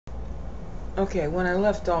Okay, when I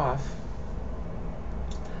left off,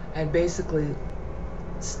 I basically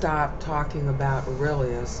stopped talking about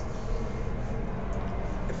Aurelius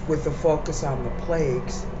with the focus on the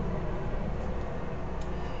plagues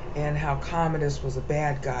and how Commodus was a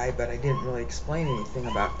bad guy, but I didn't really explain anything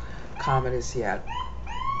about Commodus yet.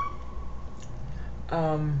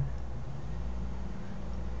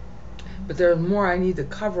 But there's more I need to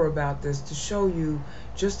cover about this to show you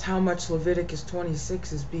just how much Leviticus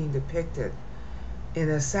 26 is being depicted in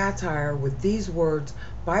a satire with these words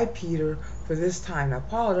by Peter for this time. Now,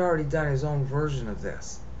 Paul had already done his own version of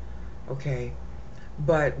this, okay?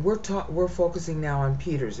 But we're focusing now on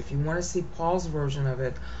Peter's. If you want to see Paul's version of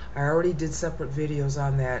it, I already did separate videos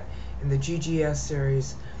on that in the GGS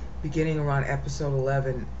series beginning around episode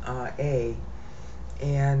 11A.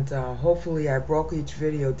 And hopefully I broke each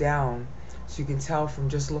video down so you can tell from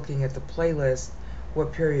just looking at the playlist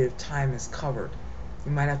what period of time is covered.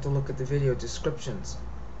 You might have to look at the video descriptions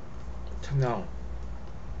to know,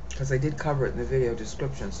 because I did cover it in the video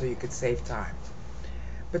description so you could save time.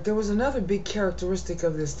 But there was another big characteristic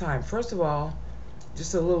of this time. First of all,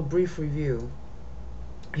 just a little brief review.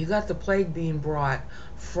 You got the plague being brought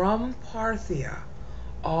from Parthia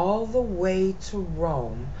all the way to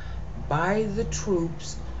Rome by the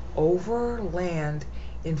troops over land,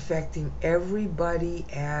 infecting everybody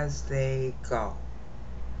as they go.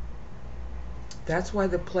 That's why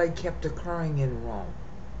the plague kept occurring in Rome.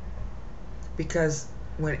 Because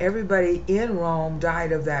when everybody in Rome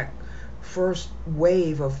died of that first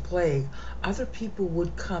wave of plague, other people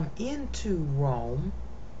would come into Rome,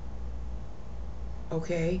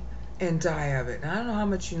 okay, and die of it. Now, I don't know how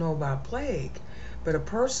much you know about plague, but a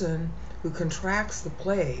person who contracts the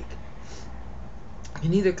plague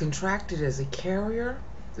can either contract it as a carrier.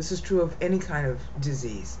 This is true of any kind of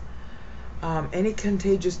disease. Any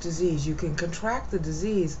contagious disease, you can contract the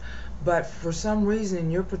disease, but for some reason in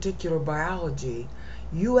your particular biology,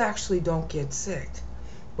 you actually don't get sick.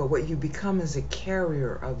 But what you become is a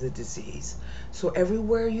carrier of the disease. So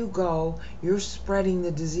everywhere you go, you're spreading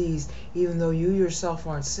the disease, even though you yourself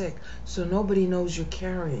aren't sick. So nobody knows you're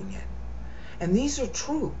carrying it. And these are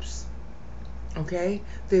troops, okay?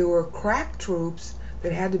 They were crack troops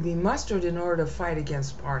that had to be mustered in order to fight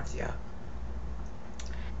against Parthia.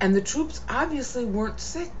 And the troops obviously weren't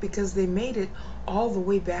sick because they made it all the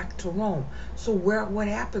way back to Rome. So what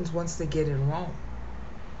happens once they get in Rome?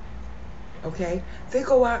 Okay, they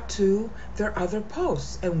go out to their other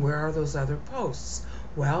posts. And where are those other posts?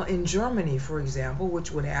 Well, in Germany, for example, which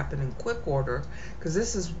would happen in quick order, because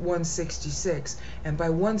this is 166, and by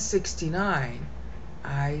 169,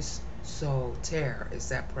 eyes so tear. Is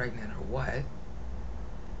that pregnant or what?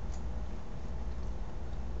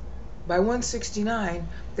 By 169,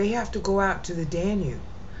 they have to go out to the Danube.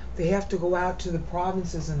 They have to go out to the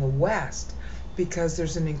provinces in the west because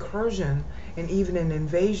there's an incursion and even an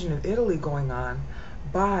invasion of Italy going on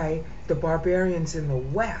by the barbarians in the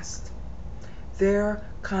west. They're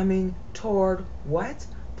coming toward what?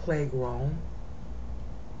 Plague Rome.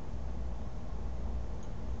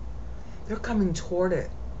 They're coming toward it.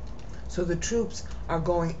 So the troops are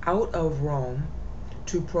going out of Rome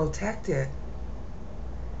to protect it.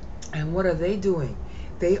 And what are they doing?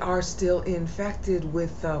 They are still infected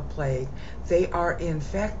with the plague. They are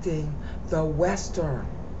infecting the Western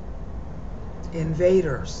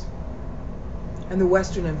invaders. And the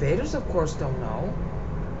Western invaders, of course, don't know.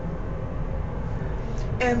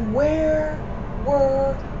 And where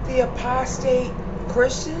were the apostate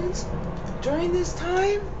Christians during this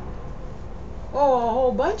time? Oh, a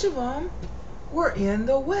whole bunch of them were in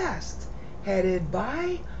the West, headed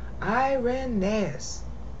by Irenaeus.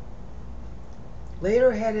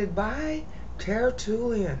 Later headed by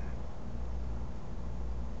Tertullian.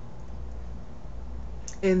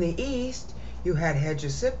 In the east, you had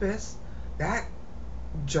Hegesippus, that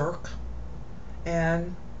jerk,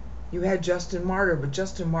 and you had Justin Martyr, but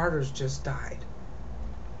Justin Martyr's just died.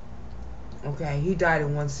 Okay, he died in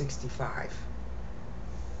 165.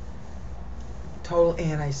 Total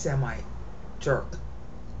anti-Semite jerk.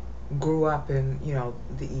 Grew up in,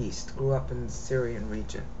 the east, grew up in the Syrian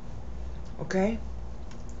region. Okay?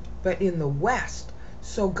 But in the west,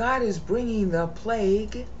 so God is bringing the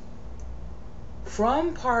plague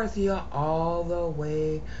from Parthia all the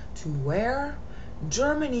way to where?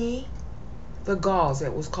 Germany, the Gauls.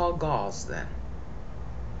 It was called Gauls then.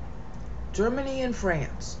 Germany and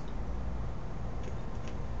France.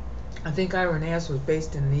 I think Irenaeus was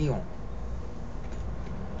based in Lyon.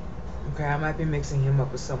 Okay, I might be mixing him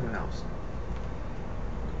up with someone else.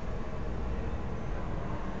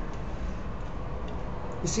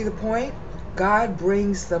 You see the point? God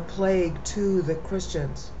brings the plague to the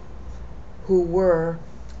Christians. who were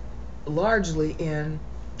largely in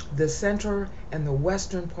the center and the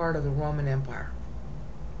western part of the Roman Empire.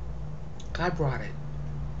 God brought it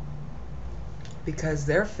because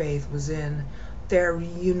their faith was in their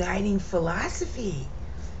uniting philosophy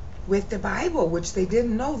with the Bible, which they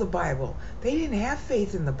didn't know the Bible. They didn't have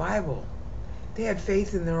faith in the Bible. They had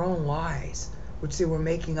faith in their own lies, which they were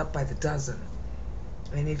making up by the dozen.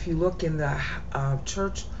 And if you look in the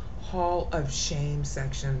Church Hall of Shame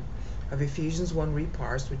section of Ephesians 1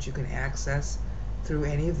 Reparsed, which you can access through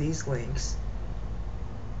any of these links,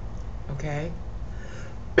 okay?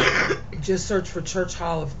 Just search for Church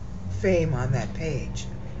Hall of Fame on that page,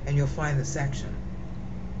 and you'll find the section.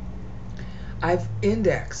 I've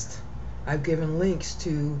indexed, I've given links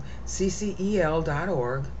to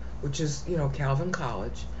ccel.org, which is, Calvin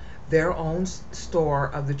College, their own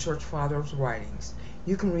store of the Church Fathers' writings.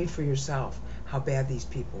 You can read for yourself how bad these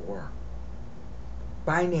people were,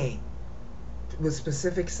 by name, with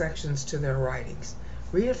specific sections to their writings.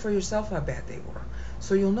 Read it for yourself how bad they were,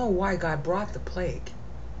 so you'll know why God brought the plague.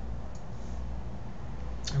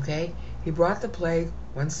 Okay? He brought the plague,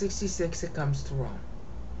 166 it comes to Rome,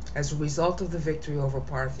 as a result of the victory over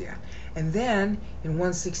Parthia. And then, in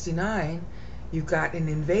 169, you've got an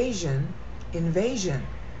invasion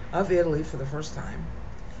of Italy for the first time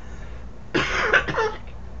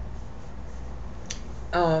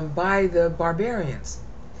by the barbarians,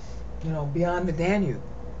 beyond the Danube.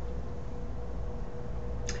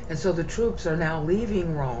 And so the troops are now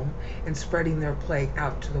leaving Rome and spreading their plague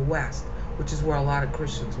out to the west, which is where a lot of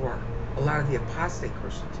Christians were. A lot of the apostate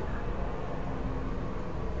Christians were.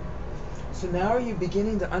 So now are you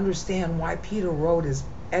beginning to understand why Peter wrote his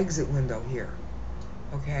exit window here?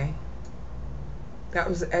 Okay? That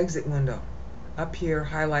was the exit window. Up here,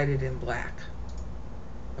 highlighted in black.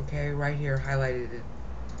 Okay, right here, highlighted it.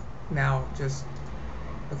 Now, just,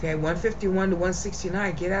 okay, 151 to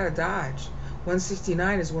 169, get out of Dodge.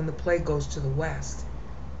 169 is when the plague goes to the west.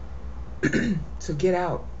 So get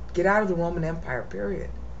out. Get out of the Roman Empire, period.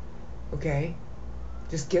 Okay?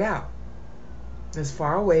 Just get out. As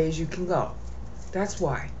far away as you can go. That's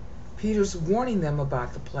why. Peter's warning them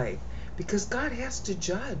about the plague. Because God has to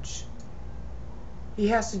judge. He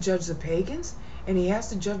has to judge the pagans, and he has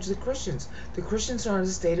to judge the Christians. The Christians are in a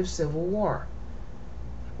state of civil war.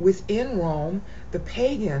 Within Rome, the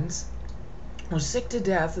pagans were sick to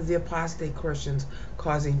death of the apostate Christians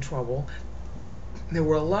causing trouble. There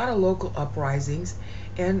were a lot of local uprisings,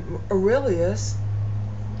 and Aurelius,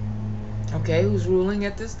 okay, who's ruling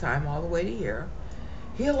at this time all the way to here,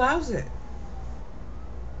 he allows it.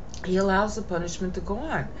 He allows the punishment to go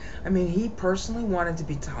on. I mean, he personally wanted to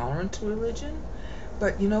be tolerant to religion,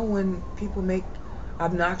 but when people make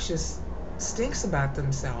obnoxious stinks about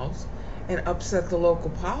themselves and upset the local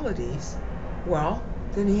polities, well,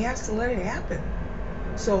 then he has to let it happen.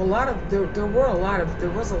 So there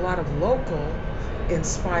was a lot of local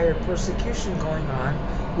inspired persecution going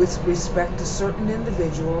on with respect to certain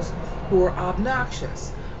individuals who were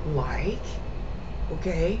obnoxious, like,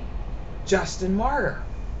 okay, Justin Martyr,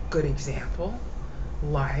 good example,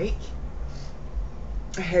 like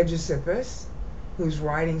Hegesippus, whose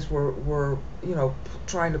writings were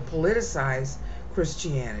trying to politicize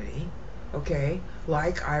Christianity, okay,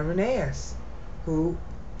 like Irenaeus, who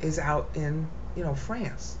is out in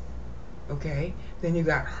France, okay. Then you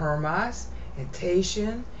got Hermas and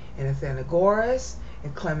Tatian and Athenagoras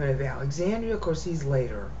and Clement of Alexandria. Of course, he's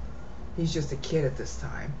later. He's just a kid at this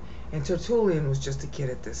time. And Tertullian was just a kid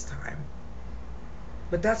at this time.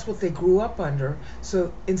 But that's what they grew up under.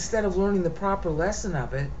 So instead of learning the proper lesson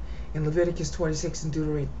of it in Leviticus 26 and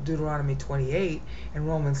Deuteronomy 28 and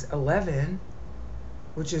Romans 11,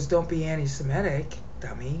 which is don't be anti-Semitic,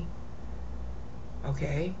 dummy,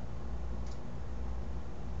 okay,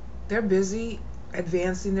 they're busy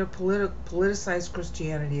advancing their politicized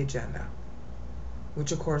Christianity agenda,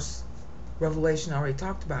 which of course Revelation already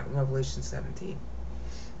talked about in Revelation 17. You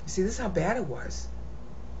see, this is how bad it was.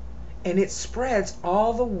 And it spreads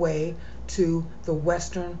all the way to the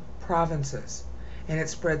western provinces. And it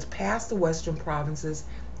spreads past the western provinces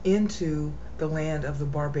into the land of the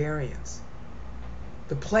barbarians.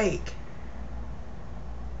 The plague.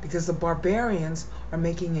 Because the barbarians are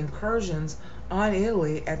making incursions on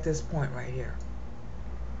Italy at this point right here.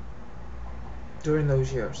 During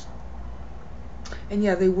those years. And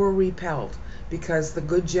yeah, they were repelled because the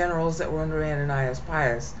good generals that were under Ananias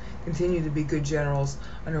Pius continued to be good generals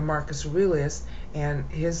under Marcus Aurelius, and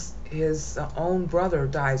his own brother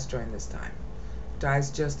dies during this time.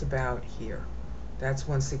 Dies just about here. That's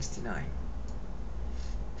 169.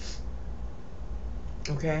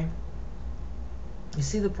 Okay? You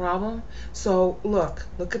see the problem? So look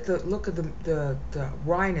at the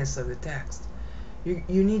wryness of the text.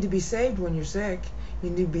 You need to be saved when you're sick. You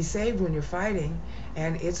need to be saved when you're fighting,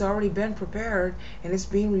 and it's already been prepared, and it's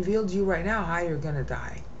being revealed to you right now how you're going to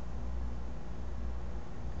die.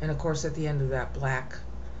 And of course, at the end of that black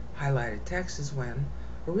highlighted text is when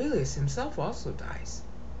Aurelius himself also dies.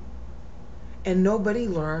 And nobody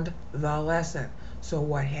learned the lesson. So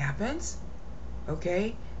what happens?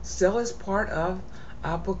 Okay, still is part of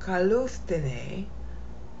apokaluphthene,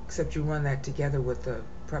 except you run that together with the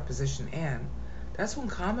preposition "n." That's when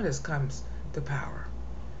Commodus comes to power.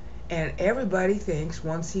 And everybody thinks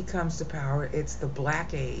once he comes to power, it's the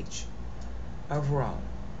Black Age of Rome.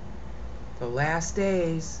 The last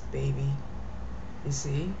days, baby. You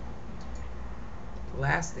see? The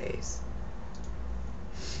last days.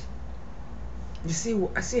 You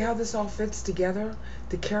see how this all fits together?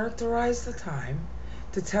 To characterize the time,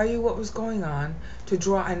 to tell you what was going on, to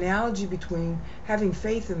draw analogy between having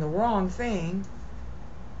faith in the wrong thing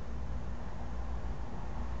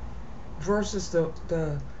versus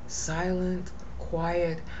the silent,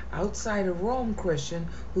 quiet, outside of Rome Christian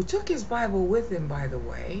who took his Bible with him, by the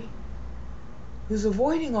way, who's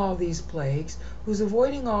avoiding all these plagues, who's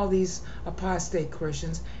avoiding all these apostate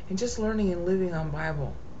Christians, and just learning and living on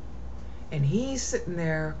Bible. And he's sitting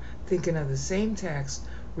there thinking of the same text,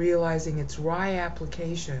 realizing its wry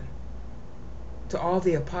application to all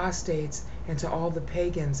the apostates and to all the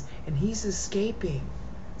pagans, and he's escaping.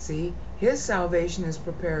 See, his salvation is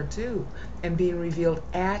prepared too, and being revealed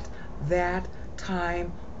at that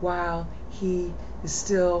time while he is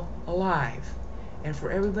still alive. And for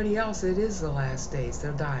everybody else, it is the last days.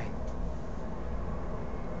 They're dying.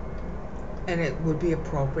 And it would be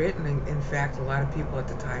appropriate, and in fact, a lot of people at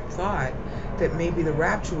the time thought that maybe the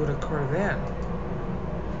rapture would occur then,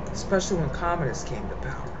 especially when Commodus came to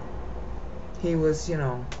power. He was,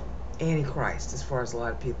 Antichrist as far as a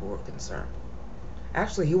lot of people were concerned.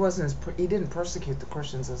 Actually, he didn't persecute the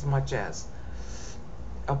Christians as much as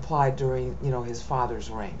applied during, his father's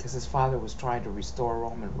reign, because his father was trying to restore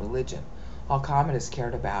Roman religion. All Commodus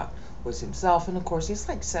cared about was himself, and of course, he's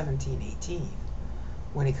like 17, 18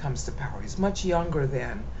 when he comes to power. He's much younger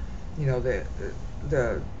than,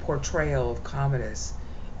 the portrayal of Commodus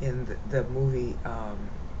in the movie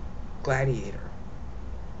Gladiator.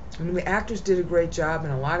 I mean, the actors did a great job,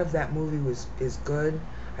 and a lot of that movie is good.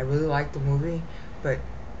 I really liked the movie, but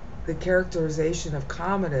the characterization of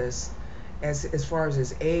Commodus as far as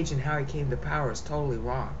his age and how he came to power is totally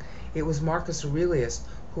wrong. It was Marcus Aurelius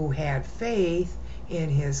who had faith in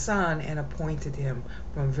his son and appointed him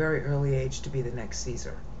from a very early age to be the next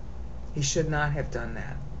Caesar. He should not have done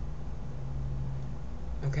that.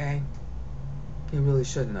 Okay? He really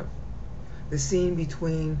shouldn't have. The scene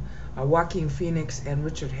between Joaquin Phoenix and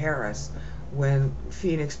Richard Harris, when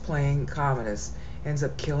Phoenix playing Commodus ends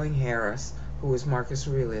up killing Harris, who was Marcus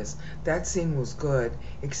Aurelius, that scene was good,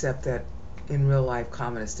 except that in real life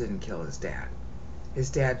Commodus didn't kill his dad.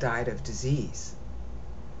 His dad died of disease,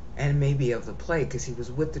 and maybe of the plague, because he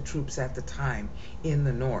was with the troops at the time in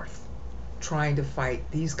the north trying to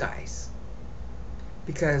fight these guys,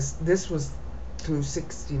 because this was through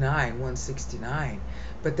 169,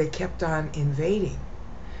 but they kept on invading.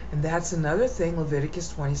 And that's another thing Leviticus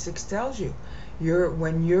 26 tells you.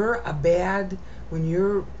 When you're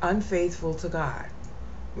unfaithful to God,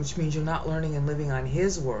 which means you're not learning and living on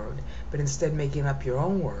his word, but instead making up your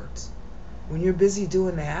own words, when you're busy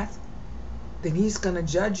doing that, then he's going to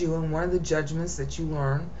judge you. And one of the judgments that you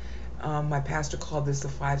learn, my pastor called this the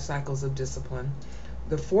 5 cycles of discipline.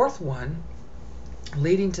 The fourth one,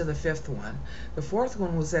 leading to the fifth one, the fourth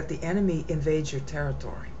one was that the enemy invades your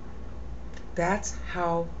territory. That's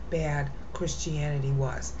how bad Christianity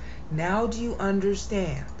was. Now do you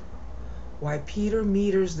understand why Peter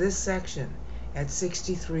meters this section at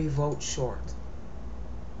 63 votes short?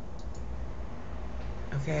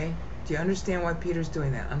 Okay? Do you understand why Peter's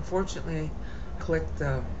doing that? Unfortunately, I clicked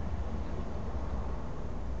the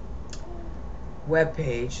web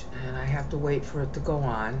page and I have to wait for it to go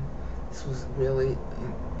on. This was really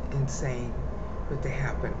insane for it to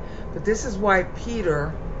happen. But this is why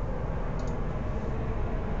Peter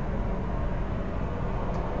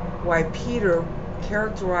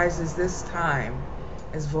characterizes this time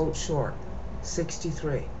as vote short.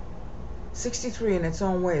 63. 63 in its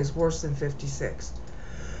own way is worse than 56.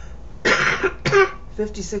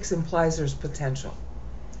 56 implies there's potential.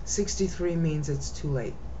 63 means it's too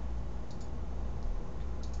late.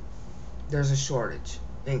 There's a shortage.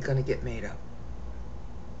 Ain't gonna get made up.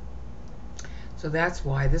 So that's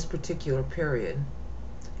why this particular period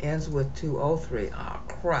ends with 203. Ah,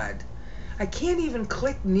 crud. I can't even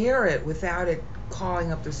click near it without it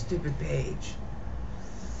calling up the stupid page.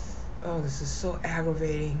 Oh, this is so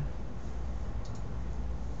aggravating.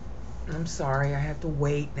 I'm sorry, I have to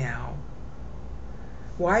wait now.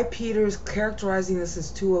 Why Peter is characterizing this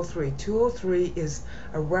as 203. 203 is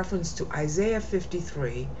a reference to Isaiah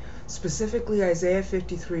 53, specifically Isaiah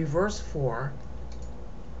 53 verse 4.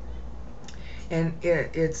 And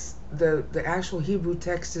it's the actual Hebrew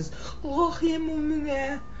text is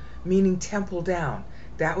meaning temple down.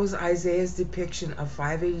 That was Isaiah's depiction of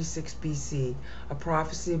 586 BC, a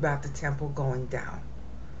prophecy about the temple going down.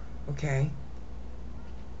 Okay?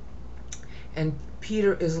 And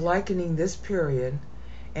Peter is likening this period,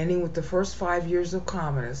 ending with the first 5 years of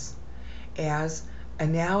Commodus, as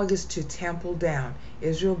analogous to temple down.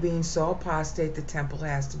 Israel being so apostate, the temple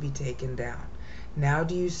has to be taken down. Now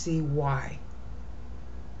do you see why?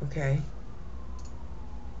 Okay?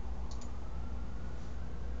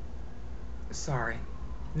 Sorry.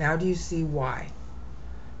 Now do you see why?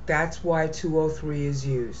 That's why 203 is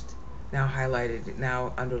used. Now highlighted,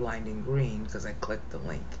 now underlined in green because I clicked the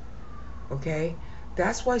link. Okay?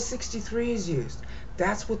 That's why 63 is used.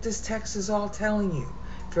 That's what this text is all telling you.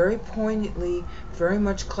 Very poignantly, very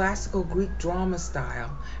much classical Greek drama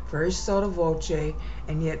style, very sotto voce,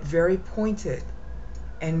 and yet very pointed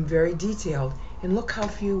and very detailed. And look how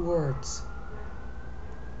few words.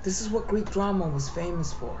 This is what Greek drama was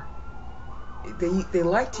famous for. They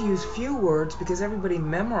like to use few words because everybody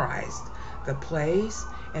memorized the plays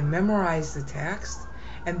and memorized the text.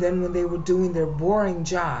 And then when they were doing their boring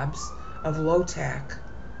jobs of low tech,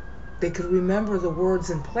 they could remember the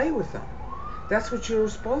words and play with them. That's what you're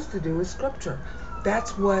supposed to do with scripture.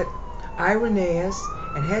 That's what Irenaeus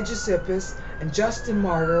and Hegesippus and Justin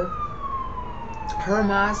Martyr,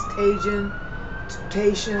 Hermas, Tatian,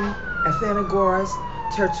 Athenagoras,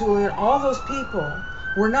 Tertullian, all those people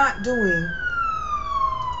were not doing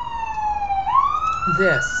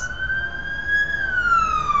this.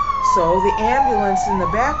 So the ambulance in the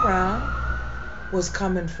background was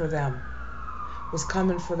coming for them, was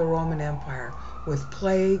coming for the Roman Empire, with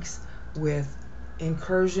plagues, with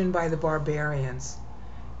incursion by the barbarians.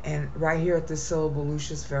 And right here at the syllable,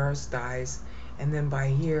 Lucius Verus dies, and then by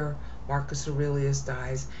here Marcus Aurelius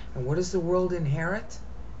dies. And what does the world inherit?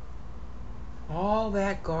 All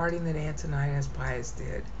that guarding that Antoninus Pius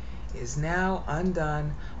did is now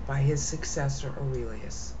undone by his successor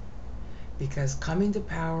Aurelius, because coming to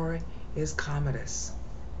power is Commodus.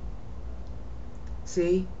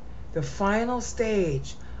 See, the final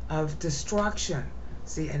stage of destruction,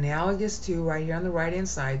 see, analogous to right here on the right hand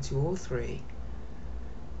side, 203,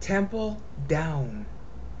 temple down.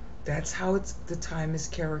 That's how the time is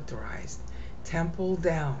characterized. Temple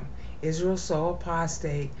down. Israel so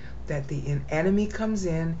apostate that the enemy comes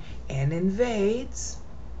in and invades,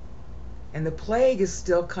 and the plague is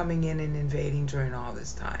still coming in and invading during all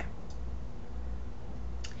this time.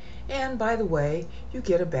 And by the way, you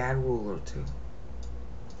get a bad ruler too.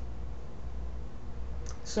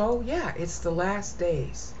 So yeah, it's the last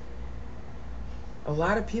days. A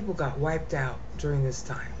lot of people got wiped out during this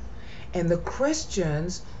time. And the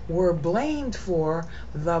Christians were blamed for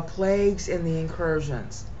the plagues and the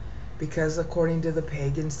incursions, because according to the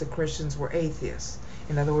pagans, the Christians were atheists.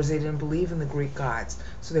 In other words, they didn't believe in the Greek gods,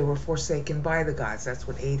 so they were forsaken by the gods. That's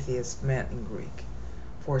what atheist meant in Greek.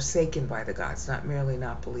 Forsaken by the gods, not merely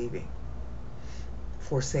not believing.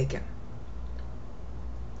 Forsaken.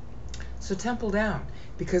 So temple down,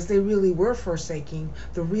 because they really were forsaking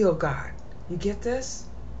the real God. You get this?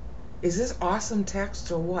 Is this awesome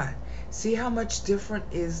text or what? See how much different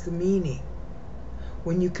is the meaning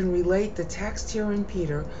when you can relate the text here in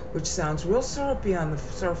Peter, which sounds real syrupy on the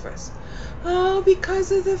surface. Oh,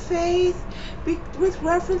 because of the faith, with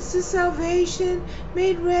reference to salvation,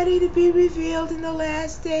 made ready to be revealed in the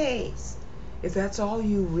last days. If that's all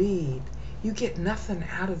you read, you get nothing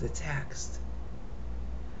out of the text.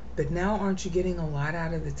 But now aren't you getting a lot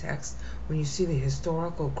out of the text when you see the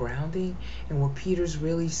historical grounding and what Peter's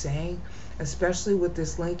really saying, especially with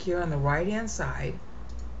this link here on the right-hand side,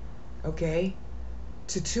 okay,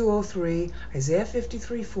 to 203, Isaiah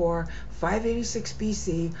 53:4, 586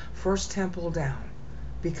 BC, first temple down,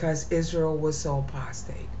 because Israel was so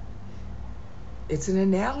apostate. It's an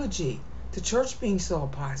analogy to church being so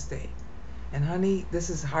apostate. And honey, this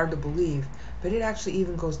is hard to believe, but it actually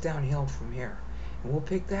even goes downhill from here. And we'll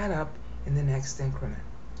pick that up in the next increment.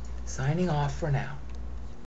 Signing off for now.